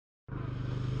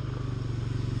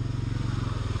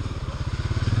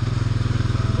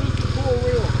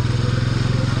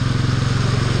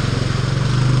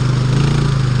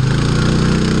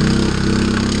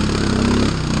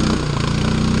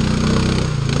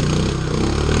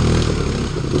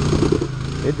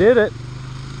It did it.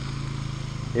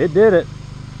 It did it.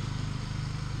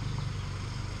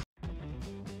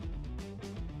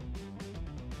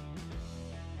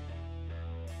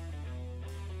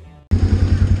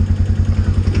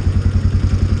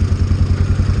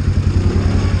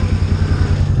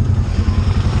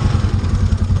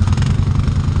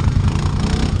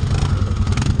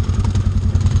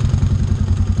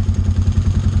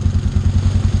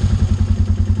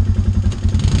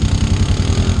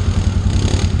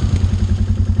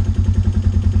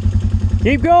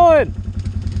 Keep going.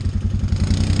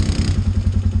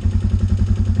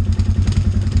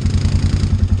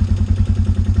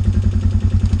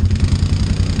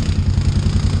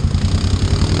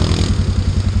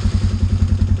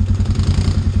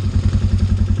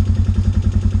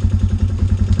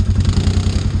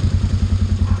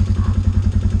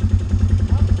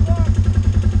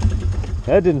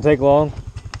 That didn't take long.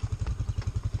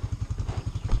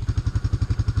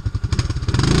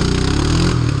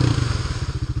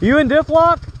 You in diff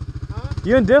lock? Huh?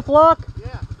 You in diff lock?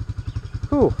 Yeah.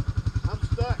 Whew. I'm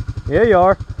stuck. Yeah, you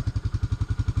are.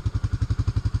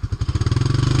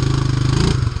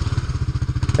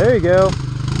 There you go.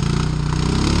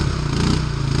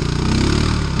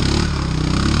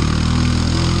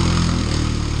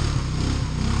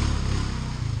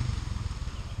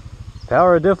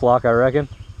 Power of diff lock, I reckon.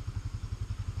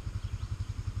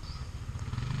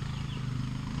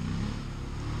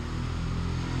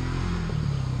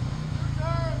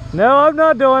 No, I'm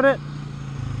not doing it.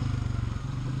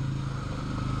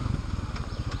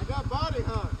 I got body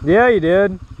hung. Yeah, you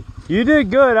did. You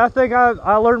did good. I think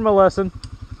I learned my lesson.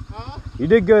 Huh? You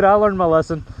did good. I learned my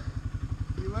lesson.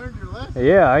 You learned your lesson?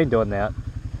 Yeah, I ain't doing that.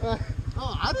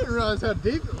 Oh, I didn't realize how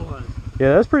deep it was.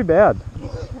 Yeah, that's pretty bad.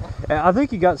 I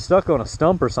think you got stuck on a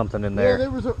stump or something in there. Yeah,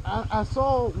 there was a, I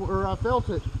saw, or I felt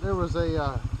it, there was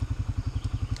a,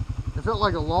 it felt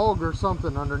like a log or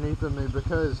something underneath of me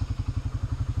because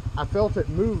I felt it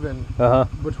moving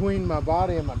between my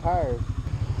body and my tires.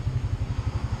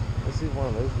 Let's see if one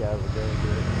of those guys will go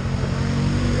into it.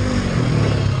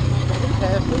 He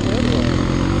passed me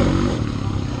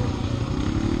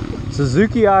anyway.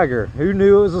 Suzuki Eiger. Who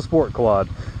knew it was a sport quad?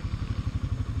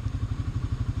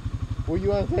 Well, you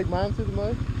want to take mine through the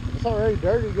mud? It's already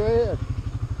dirty. Go ahead.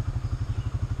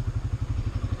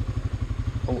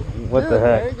 What the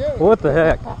heck? What the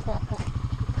heck?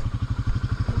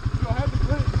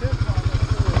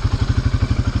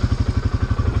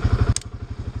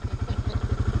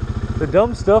 The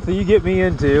dumb stuff that you get me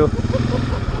into.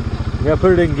 You gotta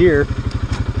put it in gear.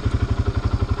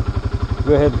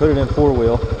 Go ahead and put it in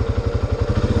 4-wheel.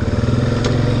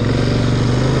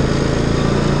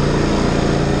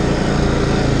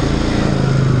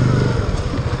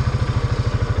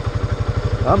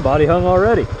 I'm body hung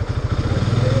already.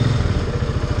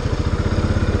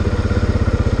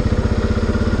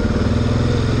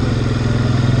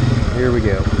 Here we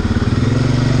go.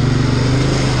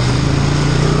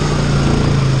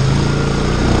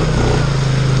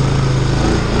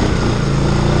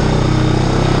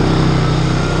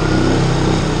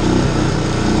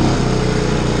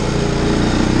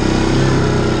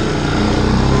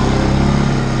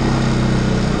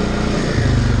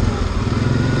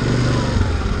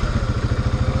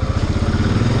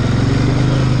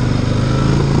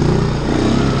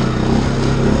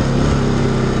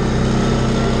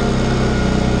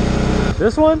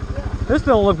 This one? Yeah. This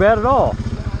don't look bad at all.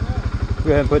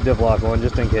 Go ahead and put diff lock on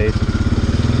just in case.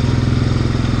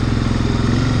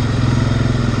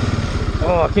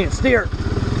 Oh, I can't steer.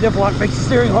 Diff lock makes the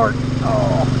steering hard.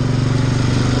 Oh.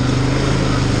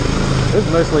 This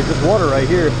is mostly just water right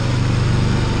here.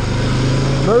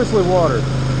 Mostly water.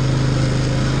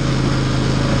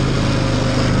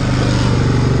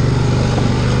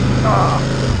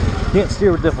 Ah. Can't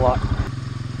steer with diff lock.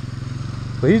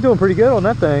 But he's doing pretty good on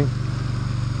that thing.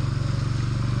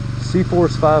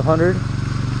 C-Force 500.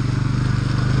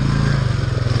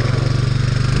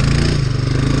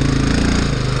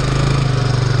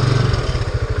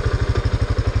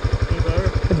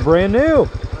 It's brand new. Yeah,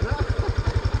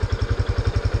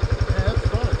 that's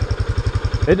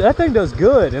fun. That thing does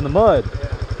good in the mud. Yeah.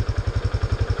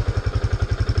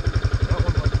 That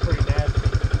one looks pretty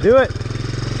nasty. Do it.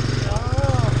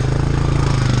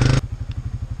 Oh.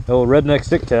 Oh, redneck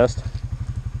stick test.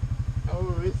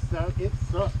 Oh, it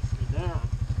sucks me down.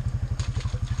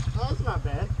 Oh, that's not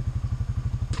bad.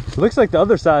 It looks like the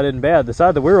other side isn't bad. The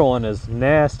side that we're on is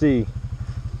nasty.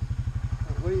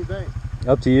 What do you think?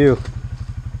 Up to you.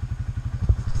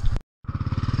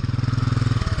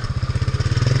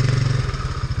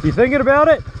 You thinking about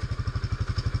it?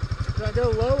 Should I go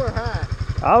low or high?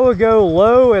 I would go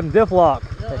low and diff lock.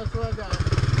 Yeah,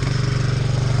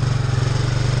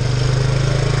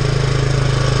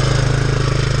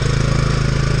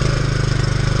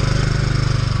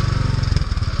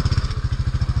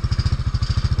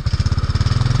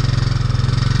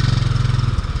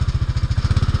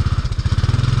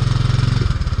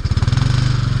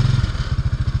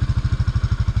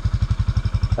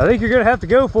 I think you're gonna have to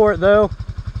go for it though.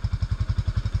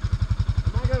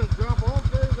 Am I gonna drop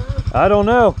off there though? I don't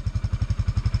know.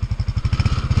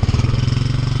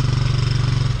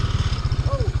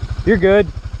 Oh. You're good.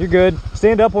 You're good.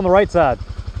 Stand up on the right side.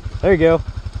 There you go.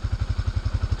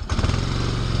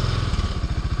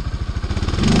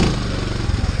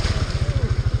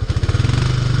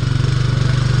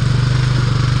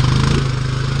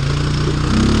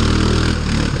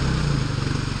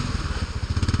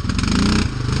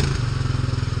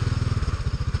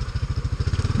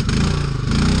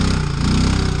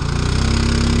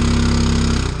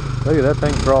 Look at that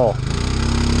thing crawl.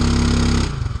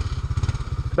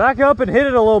 Back up and hit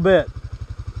it a little bit.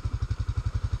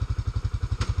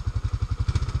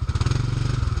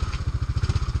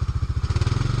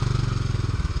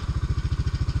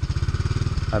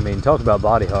 I mean, talk about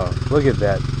body hung. Look at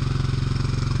that.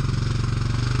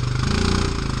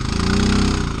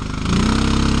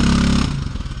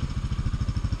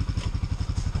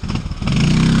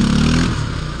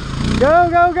 Go,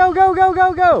 go, go, go, go,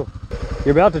 go, go.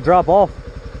 You're about to drop off.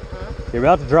 Huh? You're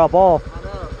about to drop off. I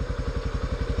know.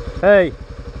 Hey,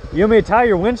 you want me to tie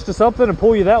your winch to something and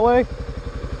pull you that way?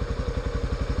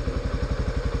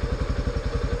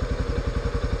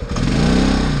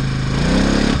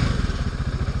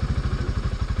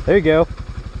 There you go.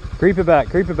 Creep it back,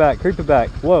 creep it back, creep it back.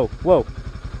 Whoa, whoa.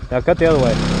 Now cut the other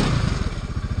way.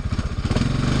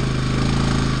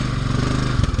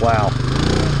 Wow.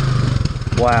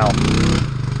 Wow.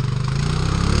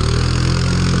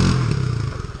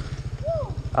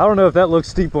 I don't know if that looks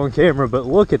steep on camera, but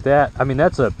look at that. I mean,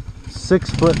 that's a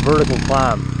 6-foot vertical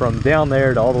climb from down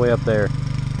there to all the way up there.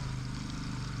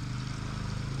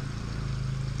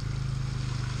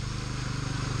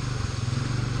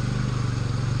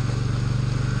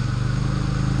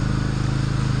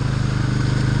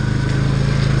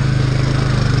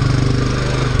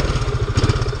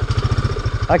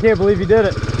 I can't believe you did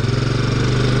it.